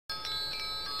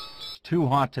too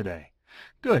hot today.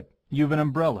 Good, you've an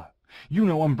umbrella. You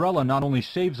know umbrella not only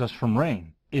saves us from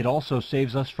rain, it also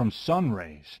saves us from sun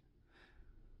rays.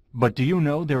 But do you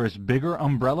know there is bigger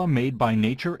umbrella made by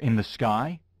nature in the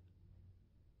sky?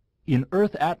 In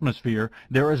Earth's atmosphere,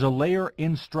 there is a layer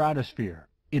in stratosphere.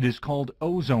 It is called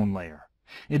ozone layer.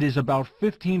 It is about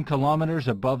 15 kilometers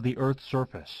above the Earth's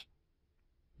surface.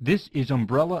 This is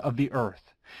umbrella of the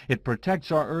Earth. It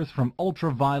protects our Earth from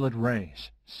ultraviolet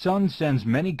rays. Sun sends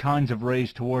many kinds of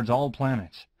rays towards all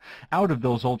planets. Out of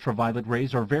those ultraviolet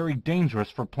rays are very dangerous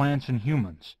for plants and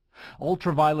humans.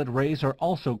 Ultraviolet rays are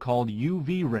also called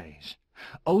UV rays.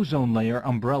 Ozone layer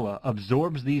umbrella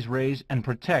absorbs these rays and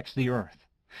protects the Earth.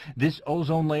 This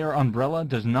ozone layer umbrella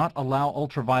does not allow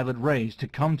ultraviolet rays to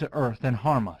come to Earth and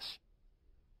harm us.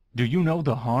 Do you know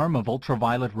the harm of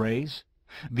ultraviolet rays?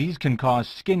 These can cause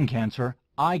skin cancer,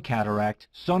 eye cataract,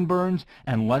 sunburns,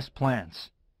 and less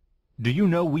plants. Do you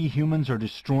know we humans are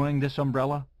destroying this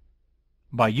umbrella?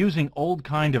 By using old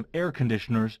kind of air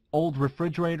conditioners, old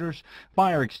refrigerators,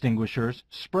 fire extinguishers,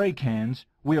 spray cans,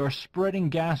 we are spreading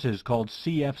gases called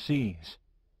CFCs.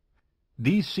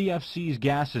 These CFCs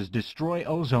gases destroy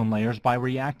ozone layers by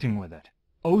reacting with it.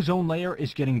 Ozone layer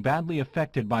is getting badly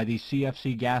affected by these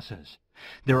CFC gases.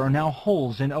 There are now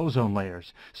holes in ozone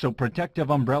layers, so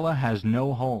protective umbrella has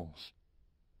no holes.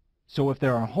 So if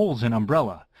there are holes in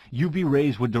umbrella, UV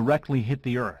rays would directly hit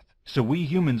the Earth, so we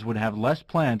humans would have less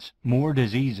plants, more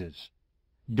diseases.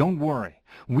 Don't worry,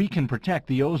 we can protect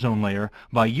the ozone layer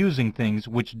by using things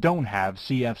which don't have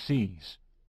CFCs.